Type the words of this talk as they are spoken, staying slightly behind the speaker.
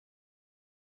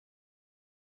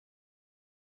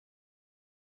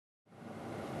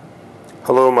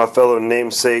Hello, my fellow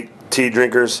namesake tea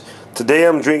drinkers. Today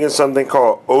I'm drinking something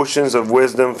called Oceans of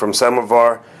Wisdom from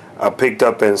Samovar. I picked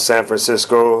up in San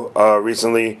Francisco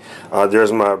recently.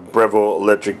 There's my Breville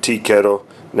electric tea kettle.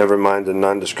 Never mind the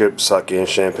nondescript sake and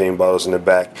champagne bottles in the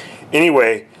back.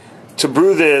 Anyway, to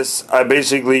brew this, I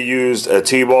basically used a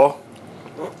tea ball.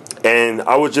 And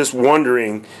I was just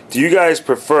wondering, do you guys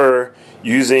prefer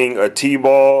using a tea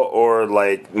ball or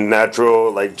like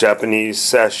natural, like Japanese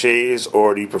sachets,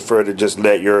 or do you prefer to just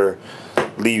let your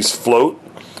leaves float?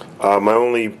 My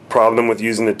only problem with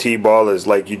using the tea ball is,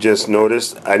 like you just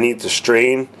noticed, I need to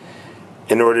strain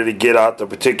in order to get out the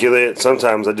particulate.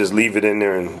 Sometimes I just leave it in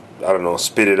there and, I don't know,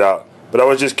 spit it out. But I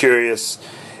was just curious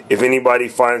if anybody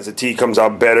finds the tea comes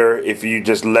out better if you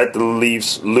just let the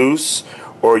leaves loose,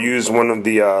 or use one of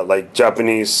the like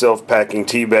Japanese self-packing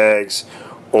tea bags,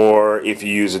 or if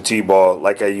you use a tea ball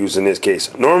like I use in this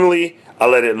case. Normally, I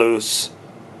let it loose.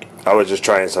 I was just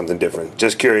trying something different.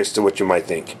 Just curious to what you might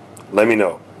think. Let me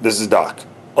know. This is Doc.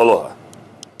 Aloha.